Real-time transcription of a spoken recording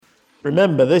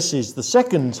Remember, this is the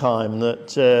second time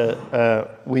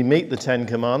that we meet the Ten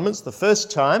Commandments. The first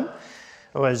time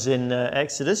was in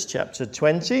Exodus chapter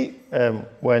 20,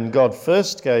 when God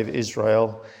first gave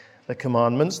Israel the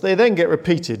commandments. They then get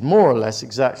repeated more or less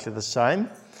exactly the same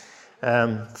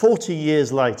 40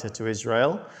 years later to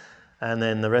Israel, and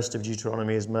then the rest of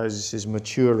Deuteronomy is Moses'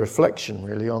 mature reflection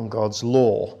really on God's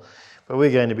law. But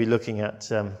we're going to be looking at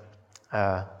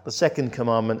the second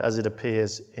commandment as it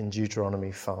appears in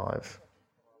Deuteronomy 5.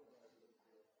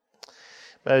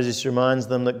 Moses reminds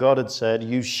them that God had said,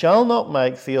 "You shall not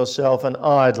make for yourself an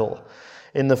idol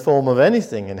in the form of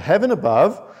anything in heaven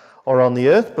above, or on the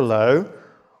earth below,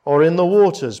 or in the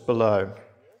waters below.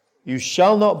 You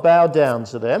shall not bow down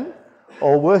to them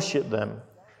or worship them.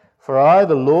 For I,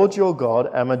 the Lord your God,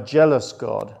 am a jealous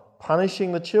God,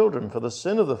 punishing the children for the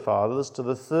sin of the fathers to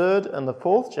the third and the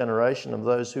fourth generation of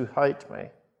those who hate me,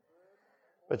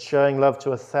 but showing love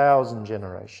to 1,000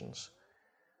 generations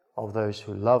of those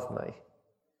who love me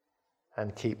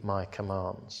and keep my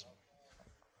commands."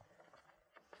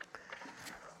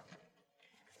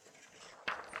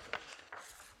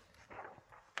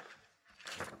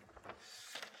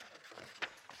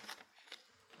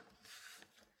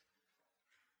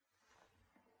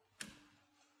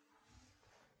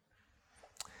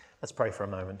 Let's pray for a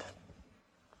moment.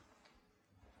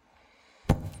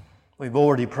 We've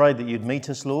already prayed that you'd meet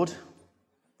us, Lord.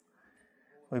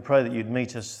 We pray that you'd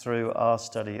meet us through our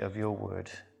study of your word.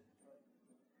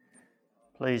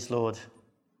 Please, Lord,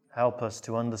 help us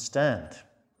to understand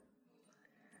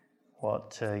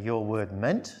what your word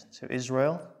meant to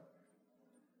Israel,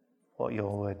 what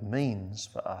your word means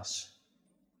for us,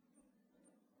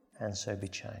 and so be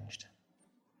changed.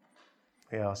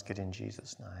 We ask it in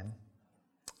Jesus' name.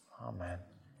 Amen.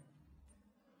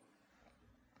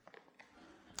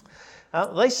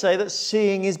 They say that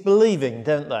seeing is believing,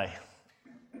 don't they?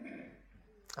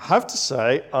 I have to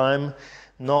say, I'm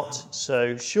not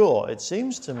so sure. It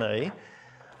seems to me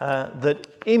that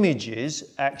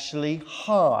images actually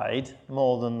hide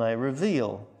more than they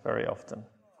reveal very often.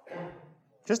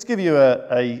 Just to give you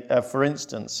a for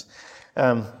instance,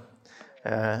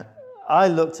 I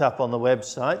looked up on the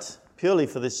website, purely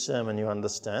for this sermon, you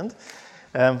understand.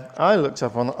 I looked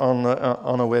up on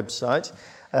a website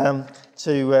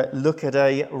to look at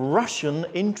a Russian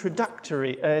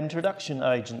introduction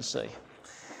agency.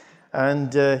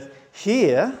 And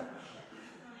here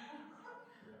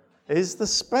is the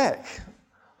spec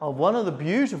of one of the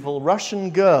beautiful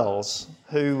Russian girls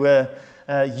who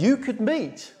you could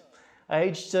meet,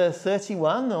 aged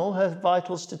 31, all her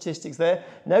vital statistics there.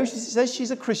 No, she says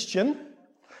she's a Christian.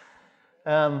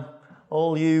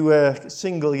 All you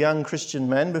single young Christian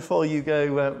men, before you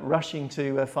go rushing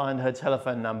to find her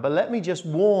telephone number, let me just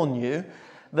warn you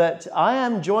that I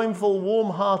am joyful,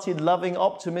 warm-hearted, loving,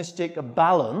 optimistic,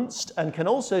 balanced, and can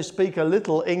also speak a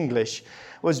little English,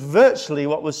 was virtually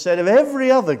what was said of every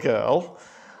other girl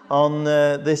on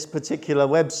this particular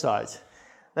website.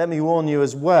 Let me warn you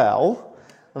as well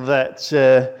that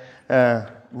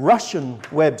Russian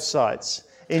websites,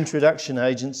 introduction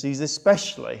agencies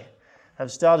especially, have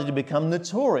started to become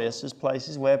notorious as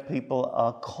places where people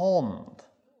are conned.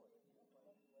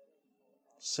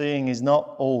 Seeing is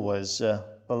not always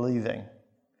believing.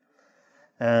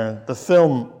 The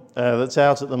film that's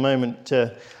out at the moment,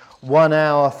 1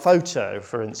 Hour Photo,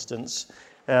 for instance,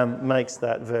 makes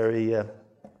that very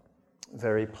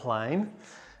plain.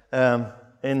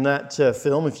 In that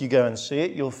film, if you go and see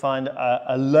it, you'll find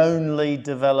a lonely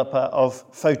developer of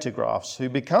photographs who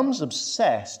becomes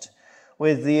obsessed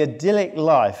with the idyllic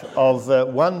life of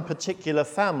one particular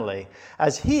family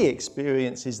as he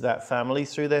experiences that family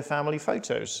through their family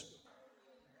photos.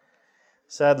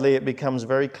 Sadly, it becomes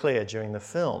very clear during the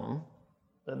film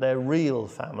that their real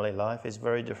family life is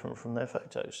very different from their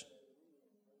photos.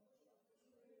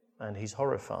 And he's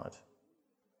horrified.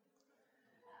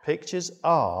 Pictures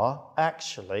are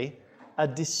actually a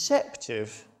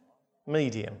deceptive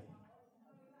medium.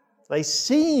 They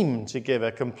seem to give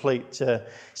a complete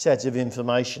set of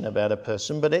information about a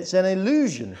person, but it's an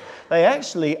illusion. They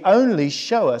actually only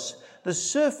show us the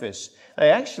surface.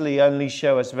 They actually only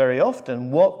show us very often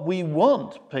what we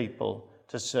want people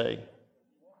to see.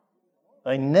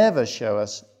 They never show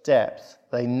us depth.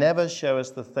 They never show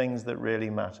us the things that really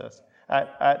matter.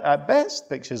 At best,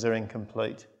 pictures are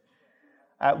incomplete.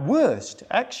 At worst,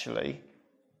 actually,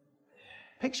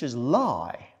 pictures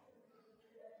lie.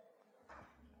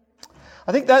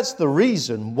 I think that's the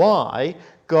reason why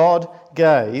God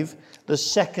gave the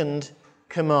second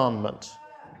commandment,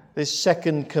 this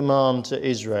second command to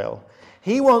Israel.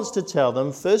 He wants to tell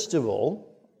them, first of all,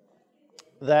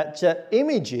 that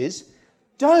images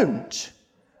don't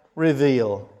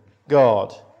reveal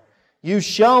God. You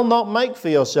shall not make for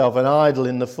yourself an idol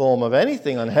in the form of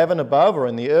anything on heaven above or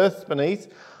in the earth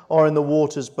beneath or in the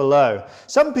waters below.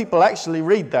 Some people actually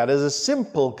read that as a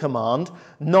simple command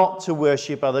not to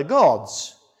worship other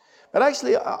gods. But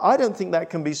actually, I don't think that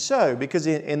can be so, because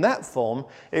in that form,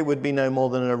 it would be no more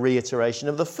than a reiteration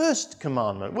of the first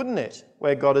commandment, wouldn't it?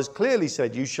 Where God has clearly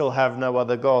said, you shall have no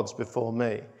other gods before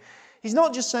me. He's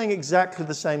not just saying exactly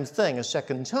the same thing a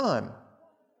second time.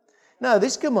 No,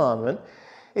 this commandment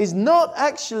is not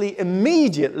actually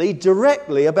immediately,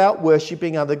 directly about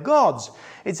worshipping other gods.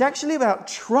 It's actually about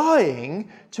trying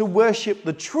to worship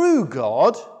the true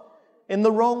God in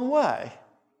the wrong way.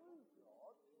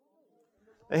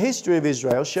 The history of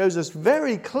Israel shows us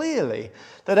very clearly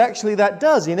that actually that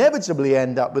does inevitably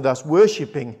end up with us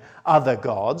worshipping other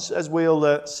gods, as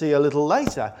we'll see a little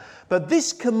later. But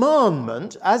this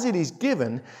commandment, as it is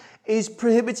given, is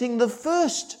prohibiting the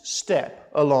first step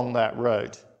along that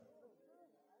road.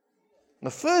 The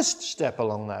first step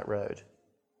along that road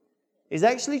is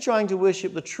actually trying to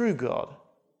worship the true God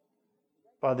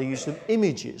by the use of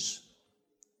images.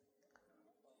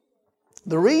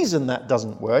 The reason that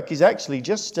doesn't work is actually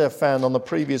just found on the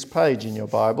previous page in your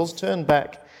Bibles. Turn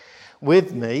back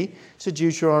with me to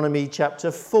Deuteronomy chapter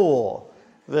 4,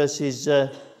 verses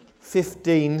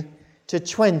 15 to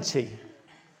 20.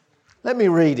 Let me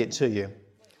read it to you.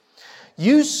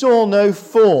 You saw no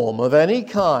form of any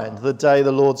kind the day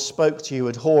the Lord spoke to you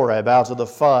at Horeb out of the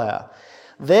fire.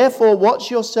 Therefore watch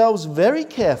yourselves very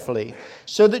carefully,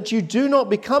 so that you do not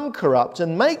become corrupt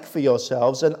and make for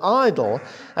yourselves an idol,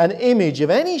 an image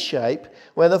of any shape,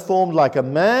 whether formed like a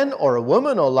man or a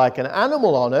woman, or like an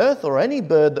animal on earth, or any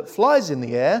bird that flies in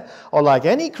the air, or like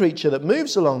any creature that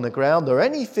moves along the ground, or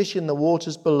any fish in the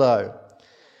waters below.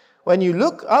 When you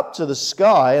look up to the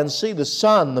sky and see the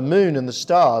sun, the moon, and the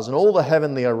stars, and all the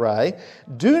heavenly array,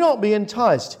 do not be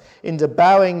enticed into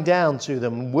bowing down to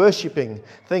them, worshipping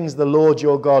things the Lord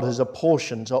your God has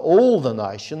apportioned to all the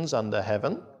nations under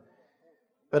heaven.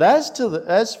 But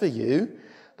as for you,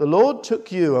 the Lord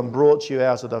took you and brought you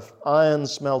out of the iron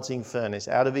smelting furnace,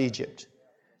 out of Egypt,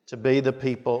 to be the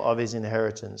people of his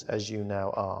inheritance, as you now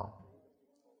are.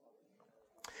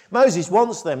 Moses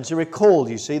wants them to recall,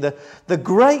 you see, the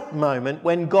great moment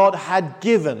when God had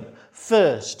given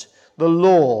first the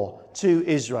law to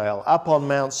Israel up on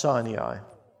Mount Sinai.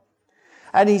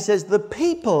 And he says the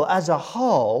people as a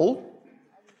whole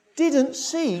didn't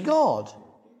see God.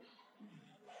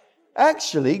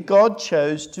 Actually, God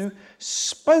chose to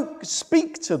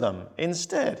speak to them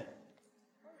instead.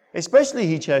 Especially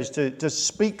he chose to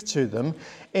speak to them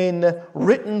in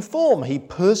written form. He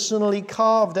personally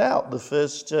carved out the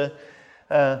first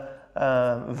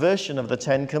version of the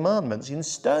Ten Commandments in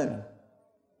stone.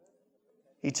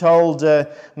 He told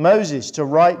Moses to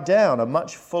write down a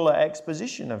much fuller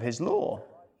exposition of his law.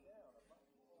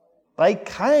 They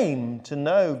came to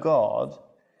know God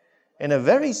in a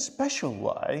very special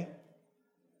way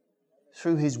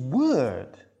through his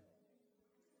word.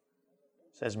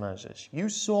 Says Moses, you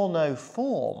saw no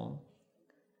form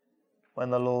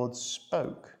when the Lord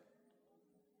spoke.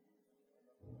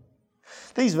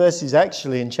 These verses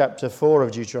actually in chapter 4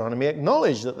 of Deuteronomy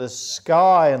acknowledge that the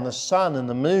sky and the sun and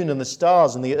the moon and the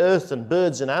stars and the earth and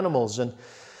birds and animals and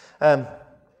men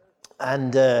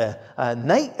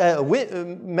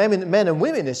and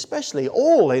women especially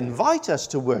all invite us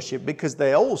to worship, because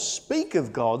they all speak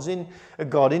of God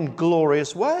in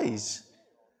glorious ways.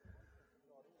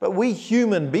 But we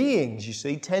human beings, you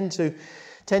see, tend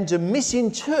to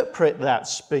misinterpret that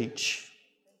speech.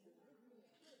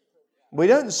 We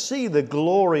don't see the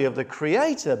glory of the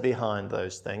Creator behind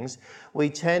those things. We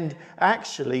tend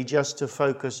actually just to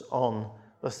focus on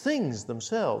the things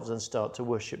themselves and start to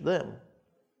worship them.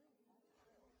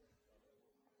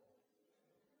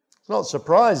 It's not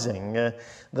surprising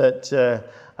that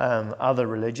other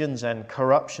religions and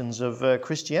corruptions of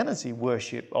Christianity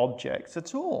worship objects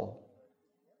at all,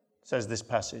 says this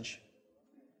passage.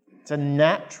 It's a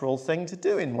natural thing to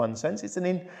do in one sense. It's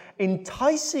an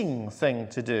enticing thing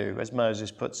to do, as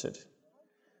Moses puts it.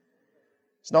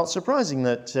 It's not surprising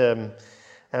that,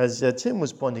 as Tim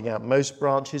was pointing out, most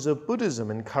branches of Buddhism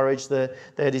encourage their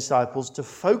disciples to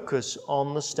focus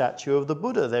on the statue of the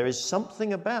Buddha. There is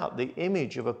something about the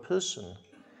image of a person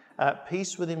at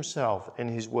peace with himself in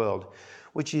his world,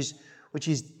 which is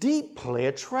deeply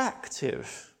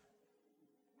attractive.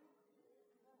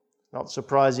 Not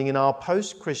surprising in our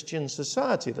post-Christian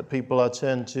society that people are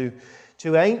turned to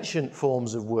ancient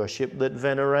forms of worship that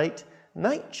venerate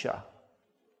nature.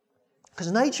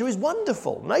 Because nature is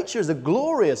wonderful. Nature is a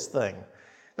glorious thing.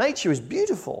 Nature is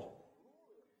beautiful.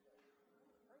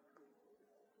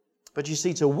 But you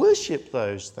see, to worship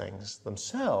those things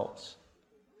themselves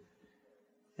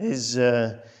is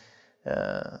the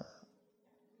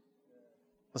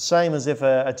same as if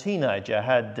a teenager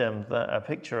had a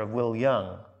picture of Will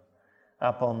Young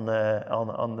up on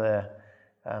their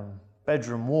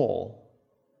bedroom wall,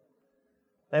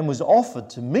 then was offered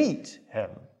to meet him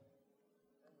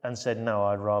and said, "No,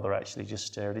 I'd rather actually just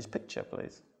stare at his picture,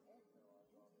 please."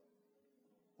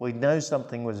 We know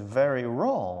something was very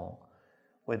wrong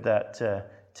with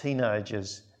that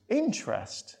teenager's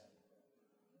interest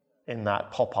in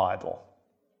that pop idol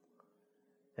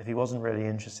if he wasn't really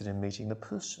interested in meeting the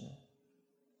person.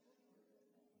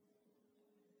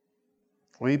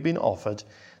 We've been offered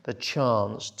the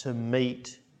chance to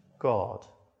meet God,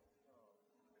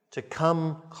 to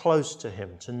come close to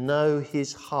him, to know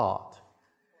his heart.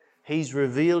 He's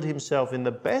revealed himself in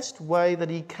the best way that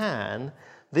he can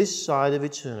this side of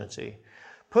eternity.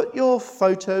 Put your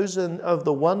photos of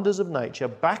the wonders of nature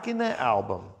back in their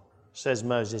album, says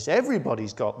Moses.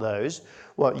 Everybody's got those.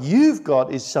 What you've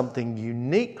got is something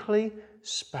uniquely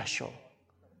special.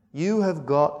 You have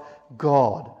got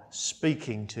God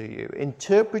speaking to you,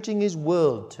 interpreting his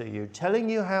word to you, telling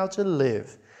you how to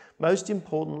live, most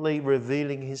importantly,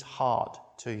 revealing his heart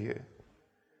to you.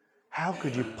 How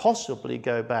could you possibly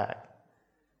go back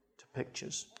to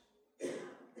pictures?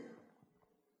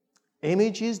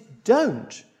 Images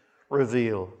don't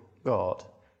reveal God.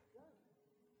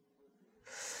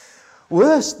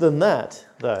 Worse than that,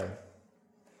 though,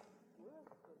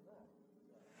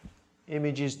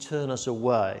 images turn us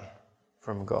away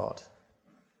from God,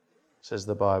 says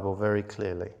the Bible very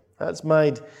clearly. That's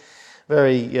made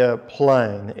very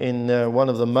plain in one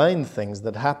of the main things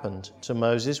that happened to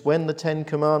Moses when the Ten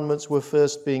Commandments were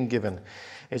first being given.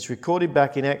 It's recorded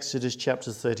back in Exodus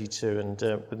chapter 32, and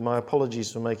with my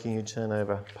apologies for making you turn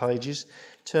over pages,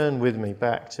 turn with me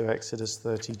back to Exodus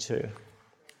 32.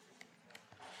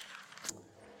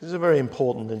 This is a very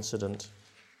important incident.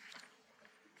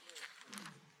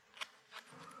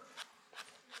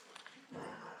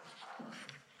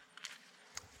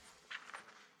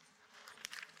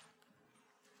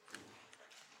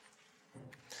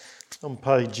 On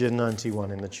page 91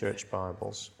 in the Church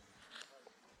Bibles.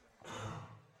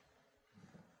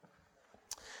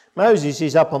 Moses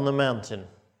is up on the mountain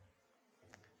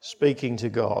speaking to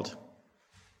God.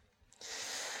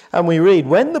 And we read,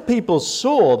 when the people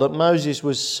saw that Moses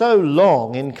was so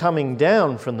long in coming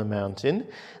down from the mountain,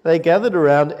 they gathered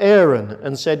around Aaron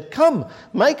and said, "Come,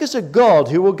 make us a god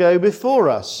who will go before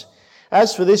us.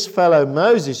 As for this fellow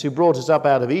Moses who brought us up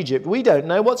out of Egypt, we don't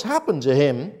know what's happened to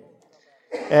him."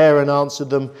 Aaron answered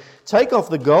them, "Take off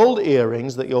the gold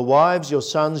earrings that your wives, your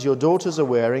sons, your daughters are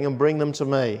wearing and bring them to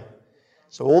me."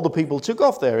 So all the people took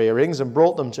off their earrings and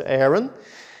brought them to Aaron.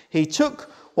 He took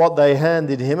what they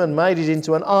handed him and made it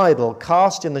into an idol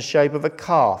cast in the shape of a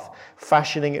calf,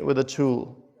 fashioning it with a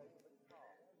tool.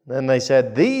 Then they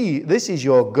said, "This is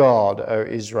your God, O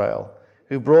Israel,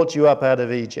 who brought you up out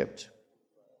of Egypt."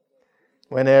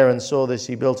 When Aaron saw this,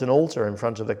 he built an altar in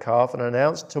front of the calf and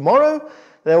announced, "Tomorrow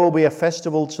there will be a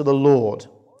festival to the Lord."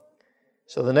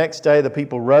 So the next day the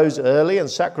people rose early and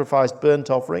sacrificed burnt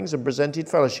offerings and presented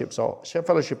fellowship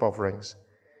offerings.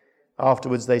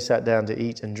 Afterwards they sat down to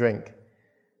eat and drink,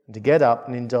 and to get up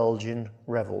and indulge in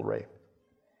revelry.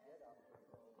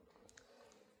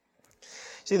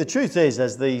 See, the truth is,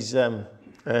 as these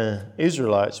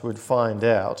Israelites would find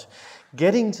out,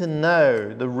 getting to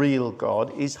know the real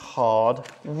God is hard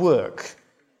work.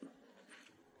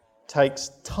 Takes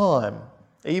time.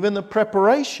 Even the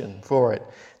preparation for it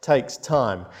takes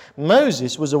time.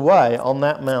 Moses was away on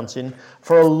that mountain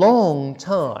for a long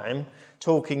time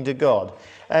talking to God.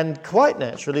 And quite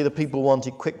naturally, the people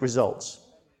wanted quick results.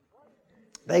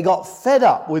 They got fed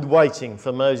up with waiting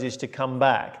for Moses to come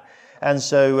back. And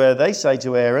so they say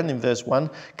to Aaron in verse 1,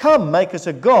 "Come, make us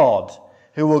a god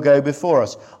who will go before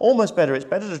us." Almost better, it's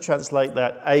better to translate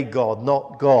that a god,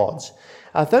 not gods.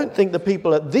 I don't think the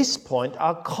people at this point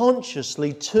are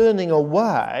consciously turning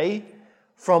away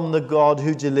from the God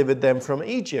who delivered them from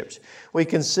Egypt. We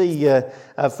can see,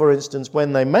 for instance,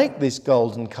 when they make this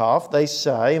golden calf, they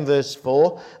say in verse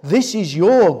 4, "This is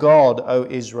your God, O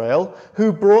Israel,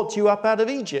 who brought you up out of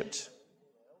Egypt."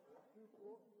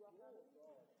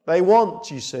 They want,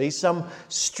 you see, some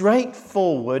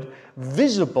straightforward,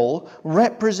 visible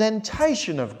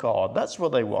representation of God. That's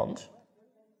what they want.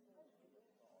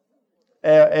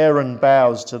 Aaron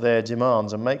bows to their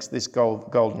demands and makes this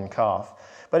golden calf.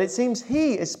 But it seems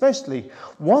he especially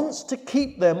wants to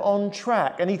keep them on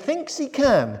track, and he thinks he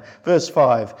can. Verse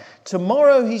 5,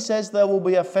 "Tomorrow," he says, "there will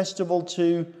be a festival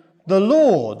to the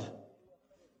Lord."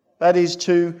 That is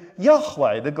to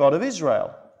Yahweh, the God of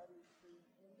Israel.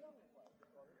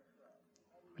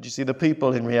 But you see, the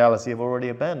people in reality have already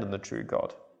abandoned the true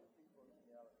God.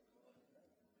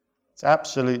 It's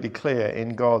absolutely clear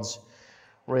in God's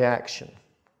reaction.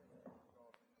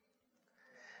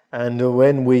 And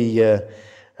when we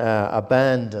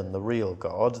abandon the real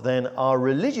God, then our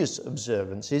religious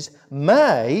observances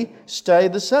may stay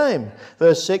the same.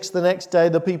 Verse 6, the next day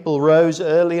the people rose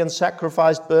early and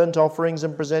sacrificed burnt offerings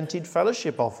and presented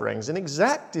fellowship offerings, an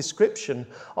exact description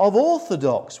of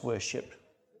orthodox worship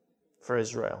for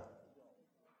Israel.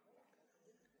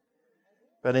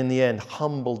 But in the end,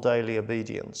 humble daily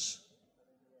obedience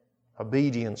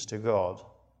to God,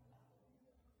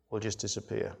 will just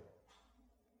disappear.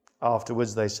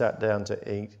 Afterwards, they sat down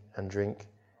to eat and drink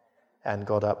and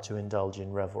got up to indulge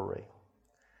in revelry.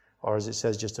 Or as it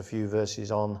says just a few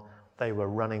verses on, they were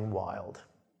running wild.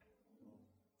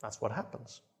 That's what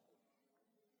happens.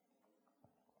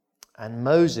 And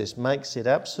Moses makes it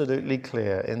absolutely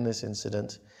clear in this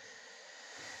incident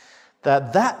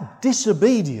that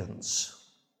disobedience,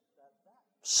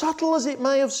 subtle as it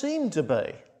may have seemed to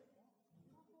be,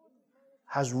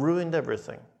 has ruined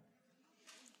everything.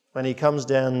 When he comes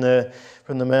down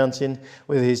from the mountain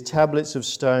with his tablets of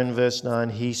stone, verse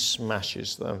 9, he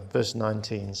smashes them. Verse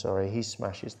 19, he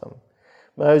smashes them.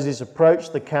 Moses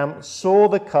approached the camp, saw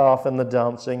the calf and the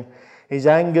dancing. His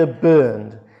anger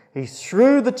burned. He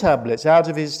threw the tablets out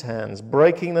of his hands,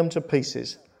 breaking them to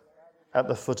pieces at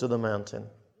the foot of the mountain.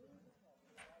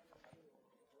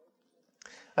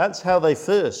 That's how they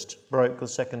first broke the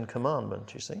second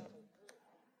commandment, you see.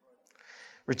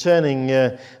 Returning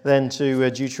then to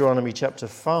Deuteronomy chapter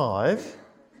 5,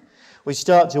 we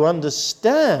start to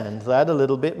understand that a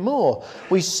little bit more.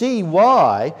 We see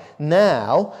why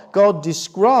now God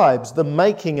describes the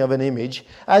making of an image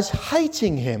as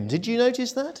hating him. Did you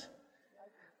notice that?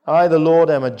 I, the Lord,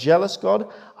 am a jealous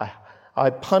God. I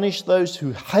punish those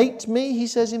who hate me, he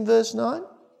says in verse 9.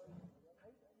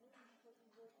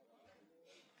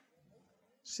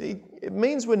 See, it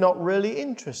means we're not really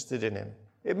interested in him.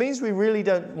 It means we really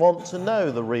don't want to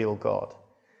know the real God.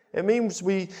 It means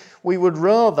we would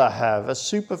rather have a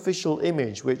superficial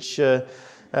image which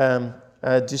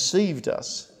deceived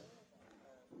us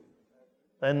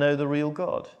than know the real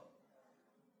God.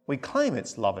 We claim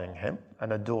it's loving him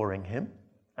and adoring him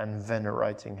and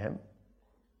venerating him.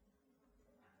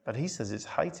 But he says it's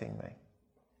hating me.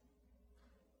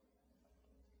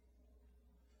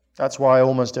 That's why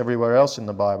almost everywhere else in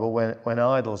the Bible, when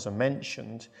idols are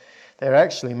mentioned, they're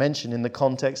actually mentioned in the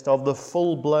context of the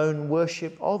full-blown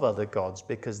worship of other gods,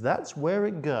 because that's where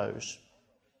it goes.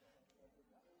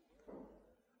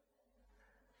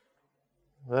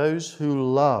 Those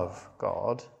who love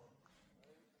God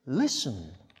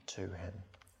listen to him.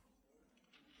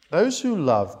 Those who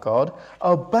love God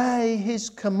obey his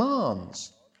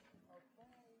commands.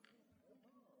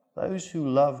 Those who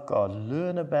love God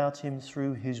learn about him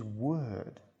through his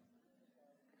word,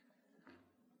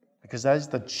 because that is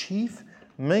the chief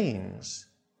means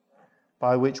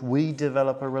by which we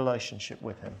develop a relationship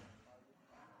with him.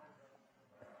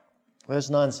 Verse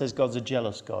 9 says God's a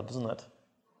jealous God, doesn't it?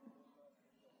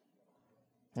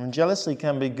 And jealousy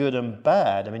can be good and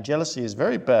bad. I mean, jealousy is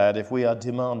very bad if we are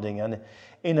demanding an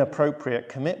inappropriate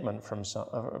commitment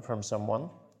from someone.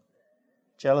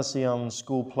 Jealousy on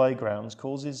school playgrounds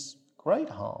causes great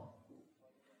harm.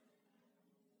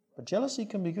 But jealousy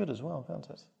can be good as well, can't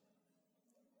it?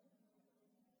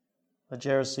 The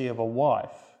jealousy of a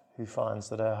wife who finds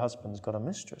that her husband's got a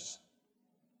mistress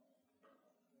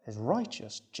is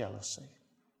righteous jealousy.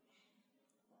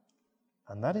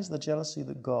 And that is the jealousy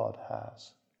that God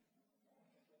has.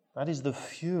 That is the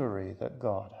fury that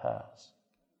God has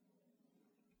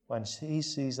when he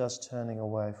sees us turning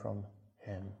away from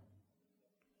him.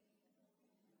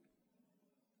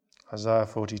 Isaiah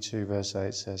 42 verse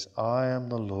 8 says, I am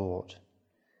the Lord.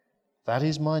 That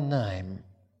is my name.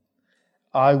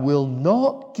 I will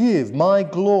not give my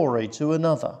glory to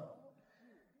another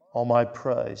or my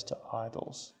praise to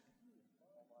idols.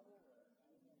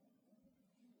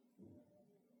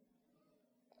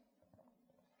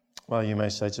 Well, you may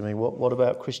say to me, what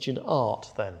about Christian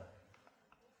art then?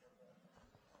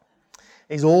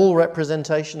 Is all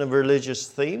representation of religious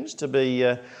themes to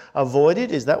be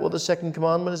avoided? Is that what the second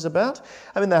commandment is about?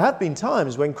 I mean, there have been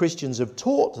times when Christians have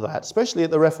taught that, especially at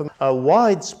the Reformation, a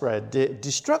widespread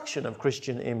destruction of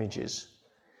Christian images.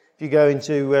 If you go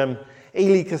into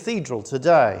Ely Cathedral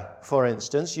today, for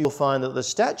instance, you'll find that the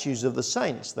statues of the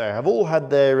saints there have all had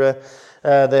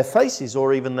their faces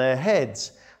or even their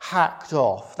heads hacked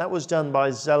off. That was done by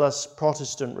zealous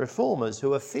Protestant reformers who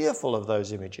were fearful of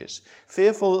those images,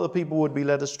 fearful that the people would be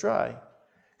led astray.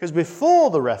 Because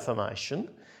before the Reformation,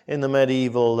 in the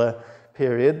medieval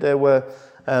period, there were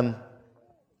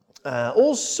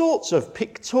all sorts of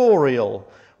pictorial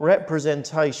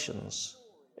representations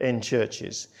in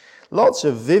churches. Lots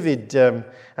of vivid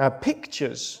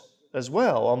pictures as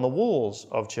well on the walls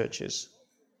of churches.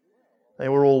 They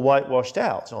were all whitewashed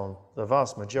out, on the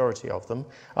vast majority of them,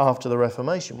 after the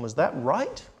Reformation. Was that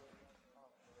right?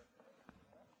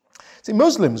 See,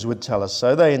 Muslims would tell us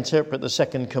so. They interpret the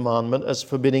second commandment as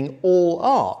forbidding all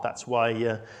art. That's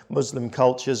why Muslim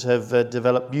cultures have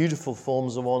developed beautiful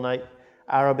forms of ornate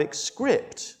Arabic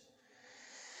script.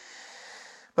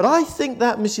 But I think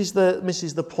that misses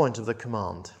the point of the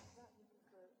command.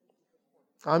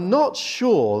 I'm not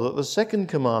sure that the second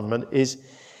commandment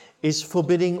is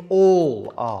forbidding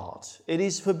all art. It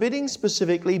is forbidding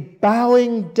specifically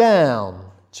bowing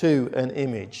down to an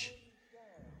image.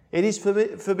 It is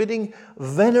forbidding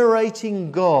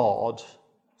venerating God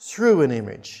through an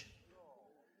image.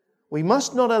 We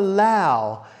must not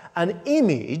allow an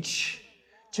image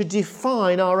to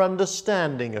define our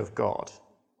understanding of God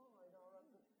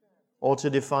or to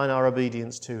define our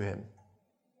obedience to Him.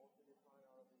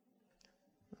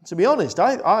 To be honest,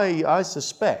 I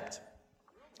suspect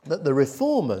that the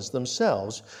reformers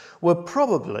themselves were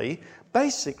probably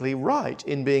basically right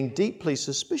in being deeply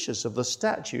suspicious of the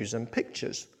statues and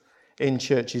pictures in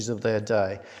churches of their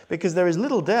day, because there is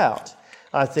little doubt,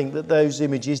 I think, that those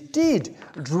images did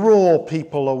draw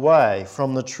people away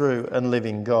from the true and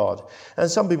living God. And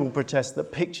some people protest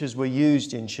that pictures were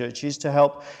used in churches to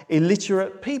help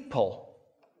illiterate people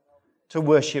to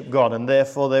worship God, and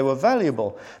therefore they were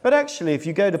valuable. But actually, if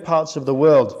you go to parts of the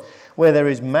world where there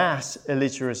is mass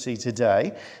illiteracy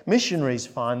today, missionaries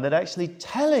find that actually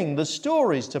telling the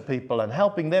stories to people and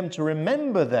helping them to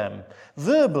remember them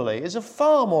verbally is a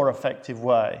far more effective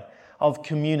way of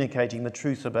communicating the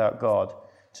truth about God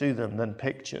to them than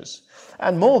pictures.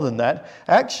 And more than that,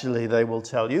 actually they will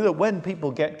tell you that when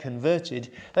people get converted,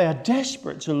 they are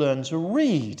desperate to learn to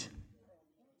read.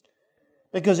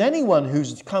 Because anyone who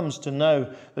comes to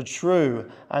know the true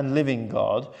and living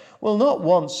God will not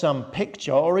want some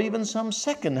picture or even some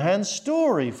second-hand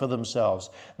story for themselves.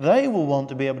 They will want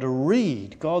to be able to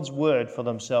read God's word for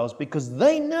themselves because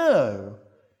they know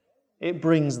it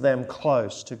brings them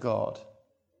close to God.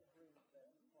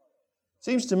 It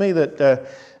seems to me that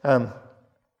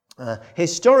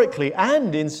historically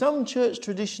and in some church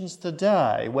traditions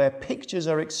today, where pictures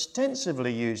are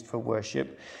extensively used for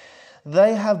worship,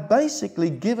 they have basically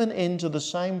given in to the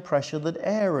same pressure that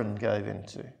Aaron gave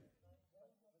into.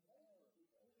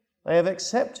 They have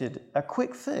accepted a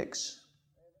quick fix,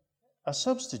 a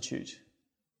substitute,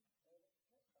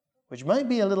 which may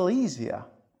be a little easier,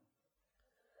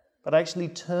 but actually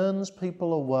turns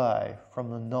people away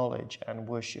from the knowledge and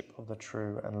worship of the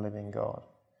true and living God.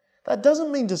 That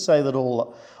doesn't mean to say that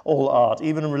all art,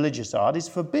 even religious art, is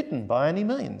forbidden by any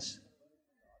means.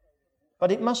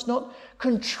 But it must not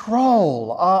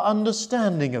control our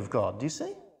understanding of God. Do you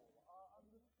see?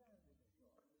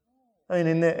 I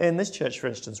mean, in this church, for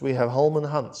instance, we have Holman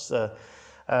Hunt's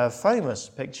famous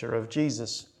picture of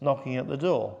Jesus knocking at the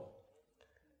door.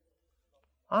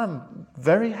 I'm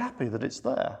very happy that it's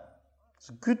there. It's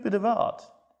a good bit of art.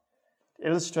 It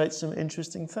illustrates some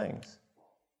interesting things.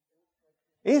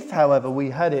 If, however, we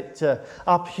had it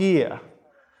up here,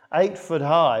 8 foot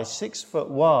high, 6 foot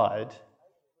wide,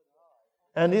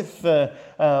 and if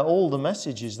all the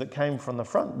messages that came from the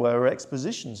front were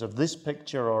expositions of this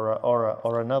picture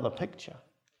or another picture,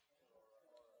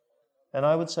 then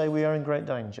I would say we are in great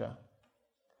danger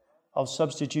of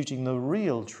substituting the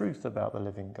real truth about the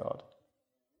living God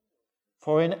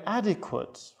for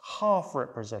inadequate half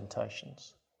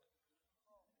representations,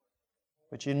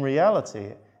 which in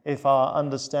reality, if our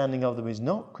understanding of them is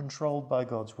not controlled by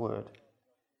God's word,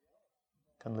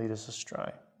 can lead us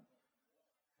astray.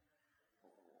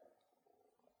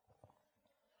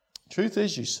 Truth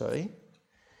is, you see,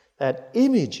 that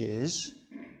images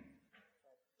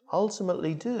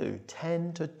ultimately do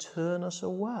tend to turn us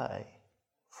away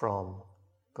from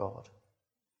God,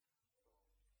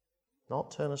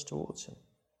 not turn us towards Him.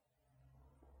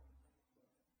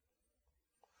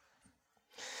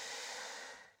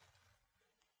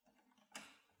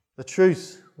 The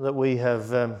truth that we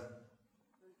have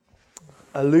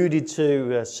alluded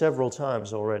to several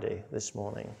times already this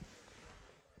morning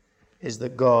is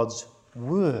that God's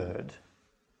word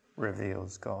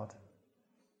reveals God.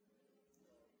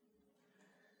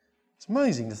 It's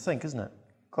amazing to think, isn't it?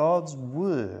 God's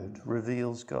word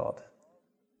reveals God.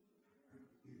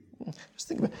 Just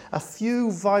think about a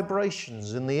few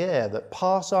vibrations in the air that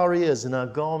pass our ears and are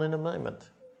gone in a moment.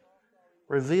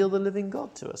 Reveal the living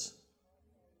God to us.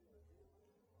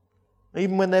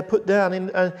 Even when they're put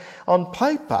down on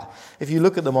paper, if you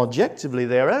look at them objectively,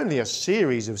 they're only a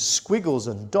series of squiggles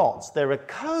and dots. They're a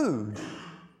code.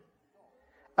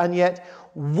 And yet,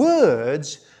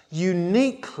 words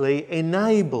uniquely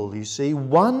enable, you see,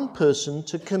 one person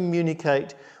to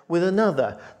communicate with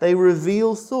another. They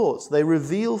reveal thoughts, they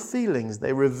reveal feelings,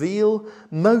 they reveal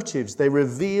motives, they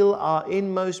reveal our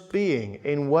inmost being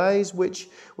in ways which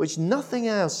nothing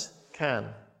else can.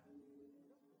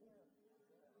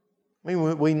 I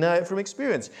mean, we know it from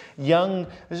experience. Young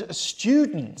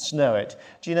students know it.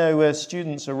 Do you know where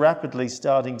students are rapidly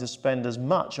starting to spend as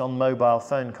much on mobile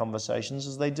phone conversations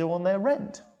as they do on their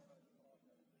rent?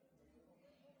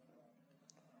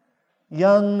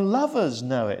 Young lovers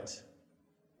know it.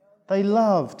 They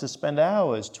love to spend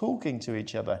hours talking to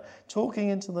each other, talking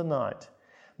into the night.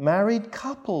 Married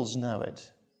couples know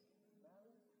it.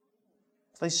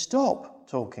 They stop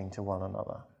talking to one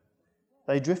another.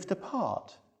 They drift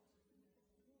apart.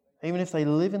 Even if they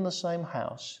live in the same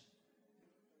house,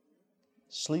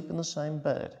 sleep in the same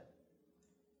bed,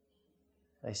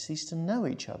 they cease to know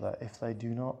each other if they do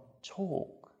not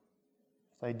talk,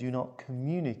 if they do not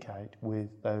communicate with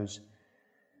those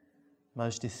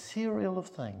most ethereal of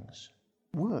things,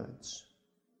 words.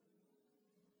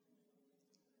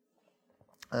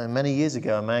 Many years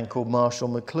ago, a man called Marshall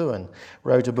McLuhan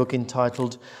wrote a book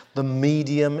entitled The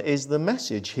Medium is the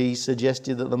Message. He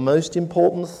suggested that the most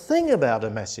important thing about a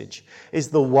message is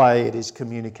the way it is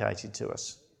communicated to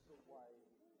us.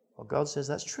 Well, God says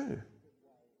that's true.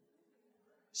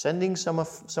 Sending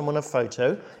someone a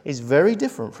photo is very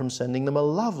different from sending them a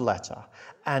love letter.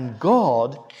 And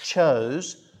God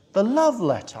chose the love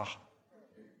letter.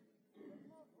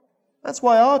 That's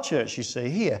why our church, you see,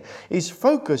 here is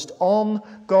focused on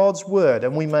God's Word,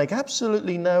 and we make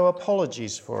absolutely no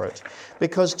apologies for it.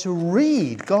 Because to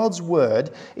read God's Word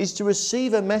is to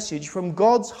receive a message from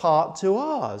God's heart to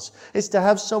ours. It's to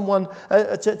have someone,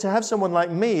 like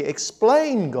me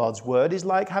explain God's Word is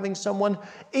like having someone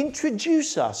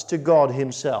introduce us to God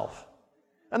Himself.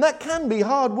 And that can be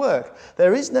hard work.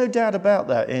 There is no doubt about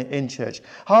that in church.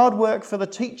 Hard work for the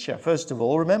teacher, first of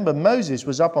all. Remember, Moses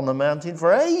was up on the mountain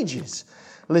for ages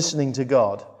listening to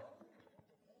God.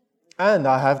 And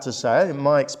I have to say, in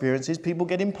my experiences, people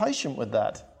get impatient with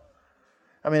that.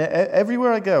 I mean,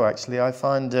 everywhere I go, actually, I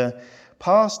find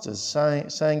pastors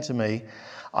saying to me,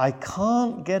 I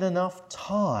can't get enough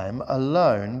time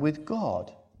alone with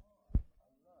God.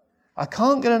 I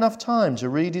can't get enough time to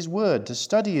read His Word, to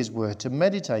study His Word, to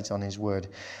meditate on His Word.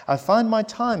 I find my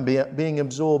time being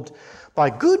absorbed by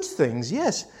good things,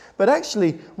 yes, but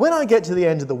actually, when I get to the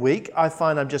end of the week, I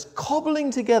find I'm just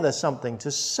cobbling together something to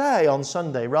say on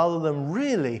Sunday rather than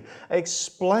really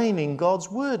explaining God's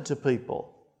Word to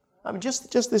people. I mean,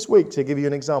 just this week, to give you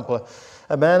an example,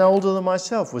 a man older than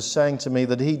myself was saying to me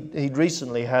that he'd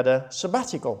recently had a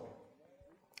sabbatical,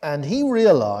 and he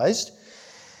realized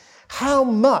how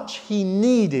much he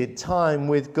needed time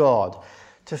with God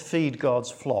to feed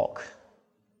God's flock.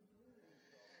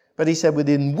 But he said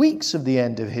within weeks of the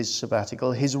end of his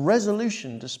sabbatical, his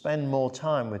resolution to spend more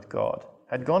time with God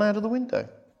had gone out of the window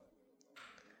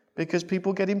because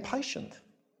people get impatient.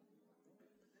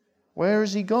 Where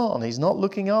has he gone? He's not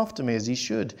looking after me as he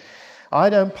should. I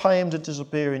don't pay him to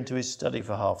disappear into his study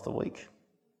for half the week.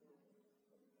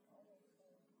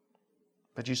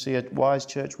 But you see, a wise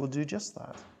church will do just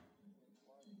that.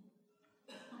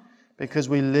 Because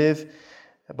we live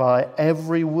by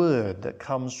every word that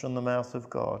comes from the mouth of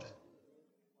God.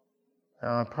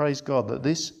 And I praise God that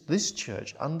this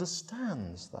church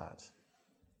understands that.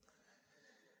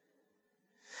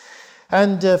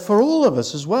 And for all of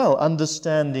us as well,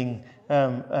 understanding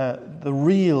the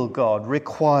real God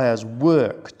requires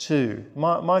work too.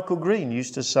 Michael Green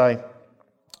used to say,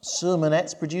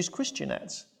 sermonettes produce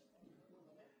Christianettes.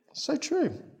 So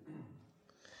true.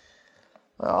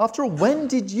 After all, when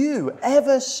did you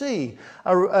ever see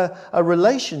a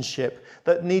relationship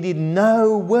that needed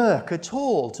no work at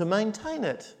all to maintain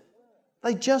it?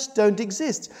 They just don't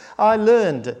exist. I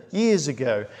learned years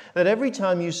ago that every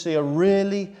time you see a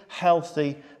really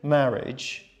healthy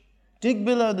marriage, dig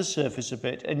below the surface a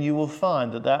bit and you will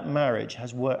find that marriage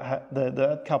has worked,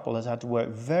 the couple has had to work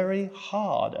very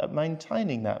hard at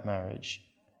maintaining that marriage.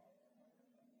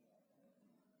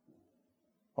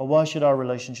 Or why should our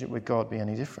relationship with God be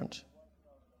any different?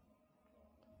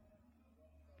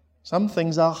 Some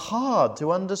things are hard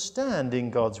to understand in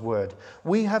God's Word.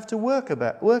 We have to work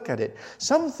at it.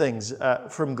 Some things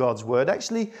from God's Word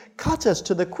actually cut us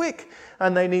to the quick,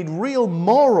 and they need real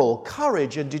moral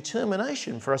courage and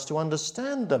determination for us to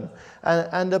understand them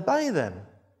and obey them.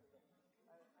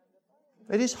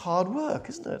 It is hard work,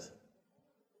 isn't it?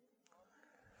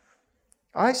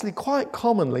 I actually quite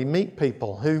commonly meet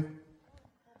people who've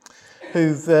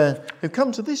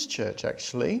come to this church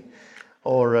actually,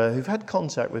 or who've had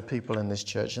contact with people in this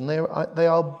church, and they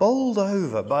are bowled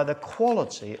over by the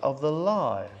quality of the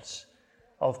lives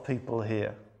of people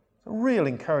here. It's a real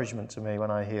encouragement to me when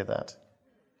I hear that.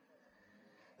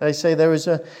 They say there's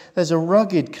a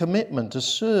rugged commitment to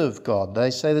serve God. They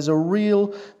say there's a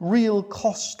real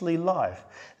costly life.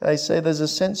 They say there's a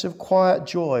sense of quiet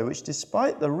joy which,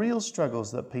 despite the real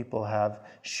struggles that people have,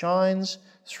 shines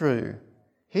through.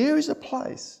 Here is a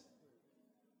place,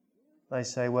 they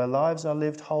say, where lives are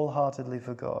lived wholeheartedly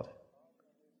for God.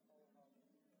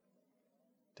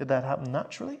 Did that happen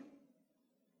naturally?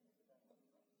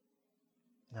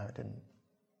 No, it didn't.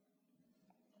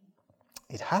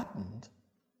 It happened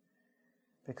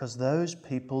because those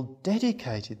people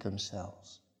dedicated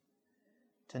themselves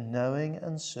to knowing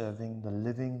and serving the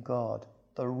living God,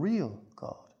 the real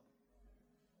God.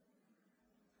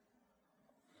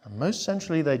 And most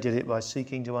centrally, they did it by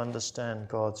seeking to understand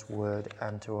God's word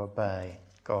and to obey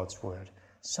God's word,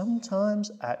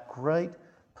 sometimes at great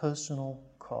personal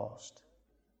cost.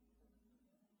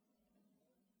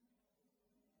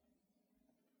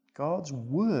 God's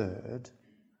word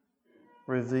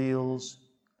reveals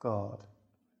God.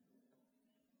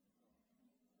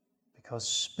 Because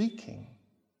speaking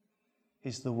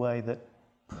is the way that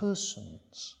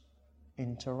persons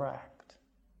interact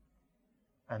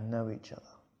and know each other.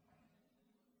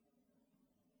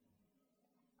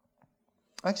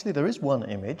 Actually, there is one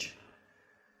image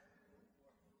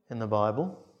in the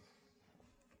Bible.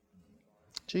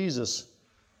 Jesus.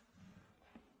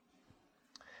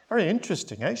 Very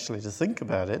interesting, actually, to think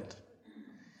about it.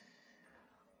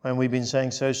 When we've been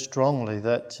saying so strongly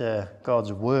that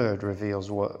God's word reveals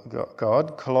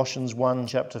God. Colossians 1,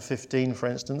 chapter 15, for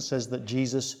instance, says that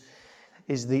Jesus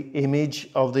is the image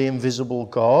of the invisible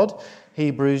God.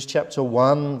 Hebrews chapter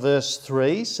 1, verse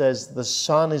 3 says the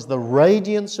Son is the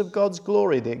radiance of God's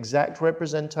glory, the exact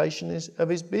representation of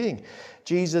his being.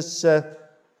 Jesus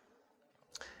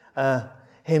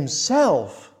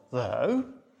himself, though,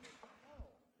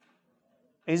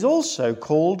 is also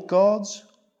called God's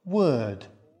Word.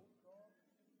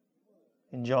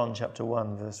 In John chapter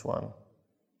 1, verse 1.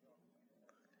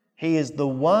 He is the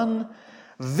one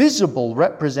visible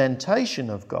representation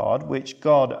of God, which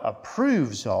God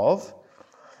approves of.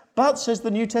 But, says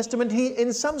the New Testament,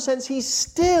 in some sense, he's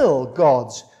still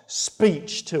God's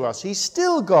speech to us. He's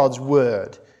still God's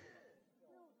word.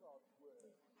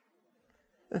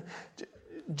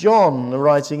 John,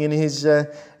 writing in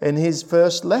his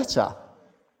first letter,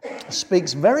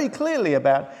 speaks very clearly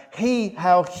about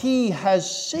how he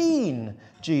has seen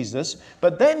Jesus,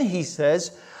 but then he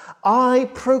says, I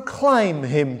proclaim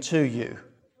him to you.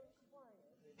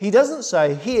 He doesn't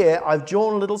say, here, I've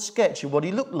drawn a little sketch of what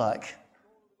he looked like.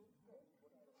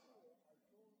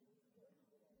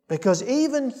 Because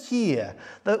even here,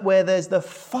 where there's the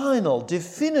final,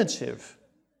 definitive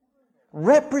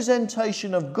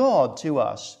representation of God to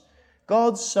us,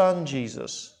 God's Son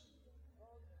Jesus,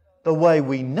 the way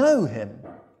we know him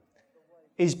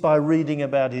is by reading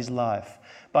about his life,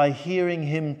 by hearing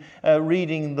him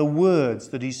reading the words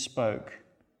that he spoke,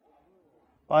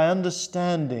 by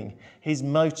understanding his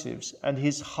motives and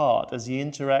his heart as he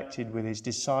interacted with his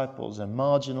disciples and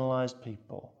marginalized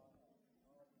people,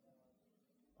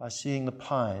 by seeing the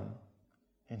pain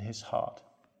in his heart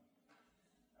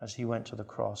as he went to the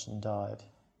cross and died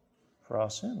for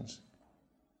our sins.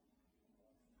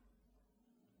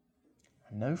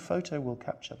 And no photo will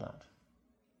capture that.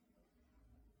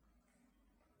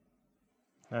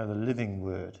 No, the living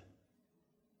word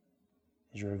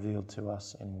is revealed to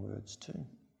us in words too.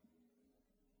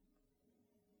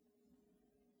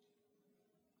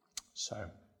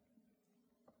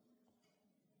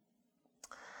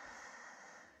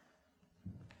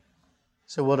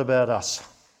 So what about us?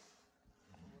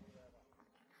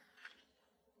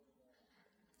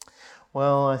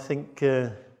 Well, I think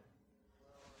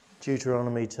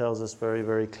Deuteronomy tells us very,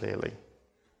 very clearly.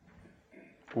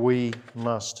 We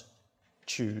must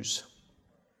choose.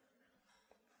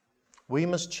 We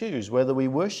must choose whether we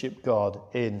worship God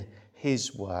in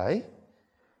his way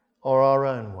or our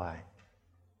own way,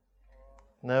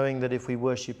 knowing that if we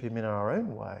worship him in our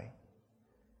own way,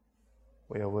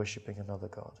 we are worshipping another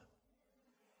God.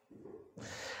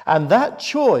 And that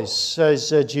choice, says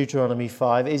Deuteronomy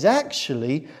 5, is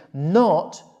actually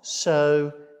not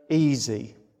so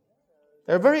easy.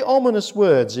 There are very ominous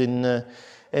words in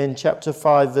chapter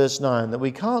 5, verse 9 that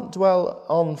we can't dwell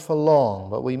on for long,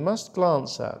 but we must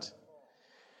glance at.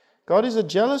 God is a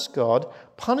jealous God,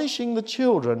 punishing the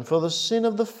children for the sin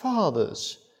of the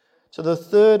fathers to the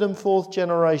third and fourth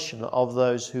generation of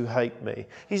those who hate me.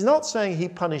 He's not saying he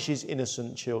punishes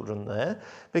innocent children there,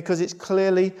 because it's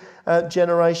clearly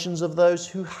generations of those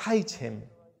who hate him.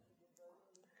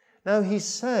 No, he's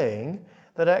saying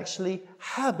that actually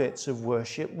habits of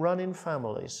worship run in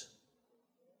families,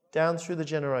 down through the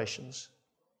generations.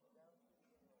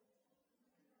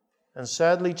 And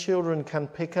sadly, children can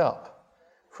pick up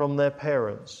from their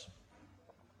parents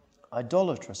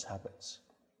idolatrous habits.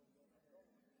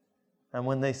 And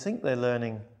when they think they're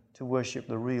learning to worship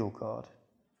the real God,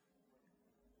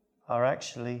 are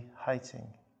actually hating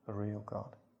the real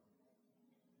God.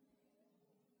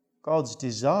 God's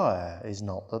desire is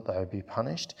not that they be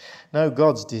punished. No,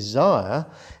 God's desire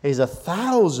is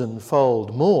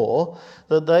 1,000-fold more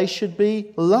that they should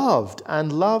be loved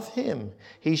and love him.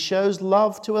 He shows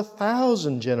love to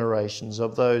 1,000 generations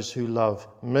of those who love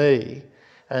me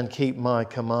and keep my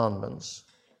commandments.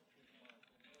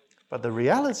 But the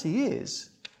reality is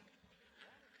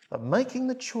that making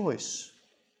the choice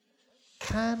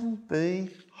can be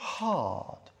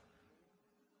hard.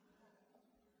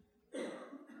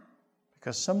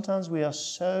 Because sometimes we are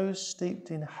so steeped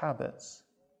in habits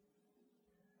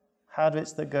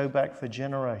that go back for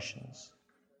generations,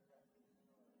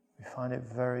 we find it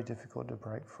very difficult to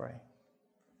break free.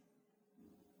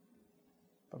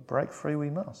 But break free we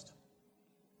must.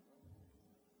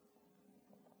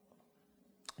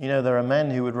 You know, there are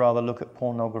men who would rather look at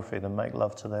pornography than make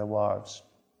love to their wives.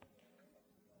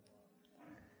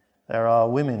 There are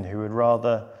women who would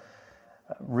rather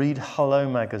read Hello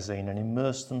magazine and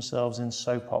immerse themselves in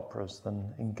soap operas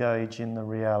than engage in the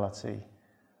reality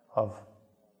of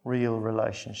real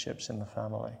relationships in the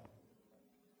family.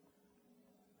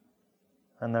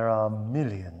 And there are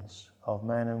millions of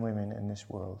men and women in this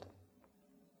world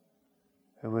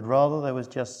who would rather there was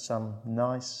just some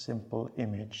nice, simple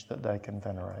image that they can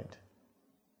venerate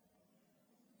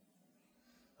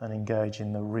than engage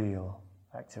in the real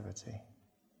activity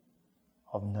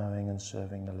of knowing and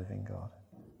serving the living God.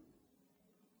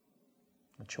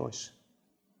 The choice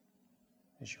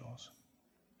is yours.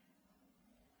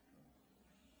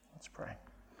 Let's pray.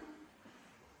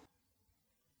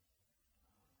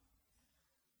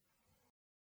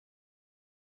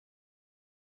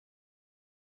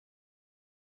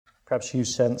 Perhaps you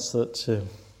sense that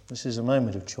this is a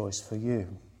moment of choice for you.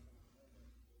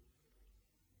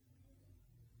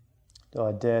 Do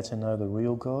I dare to know the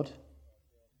real God?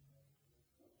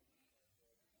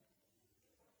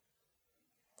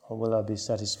 Or will I be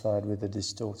satisfied with a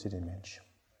distorted image?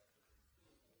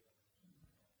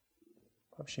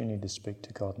 Perhaps you need to speak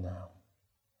to God now.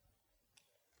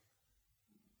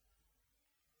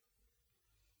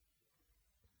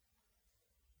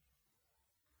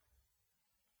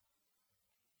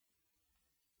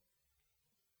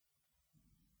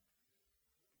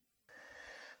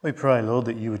 We pray, Lord,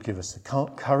 that you would give us the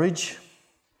courage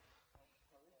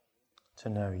to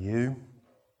know you,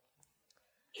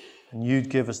 and you'd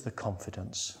give us the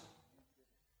confidence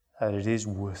that it is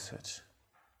worth it,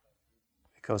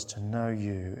 because to know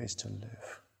you is to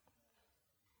live.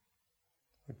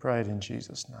 We pray it in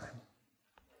Jesus' name.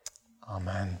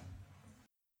 Amen.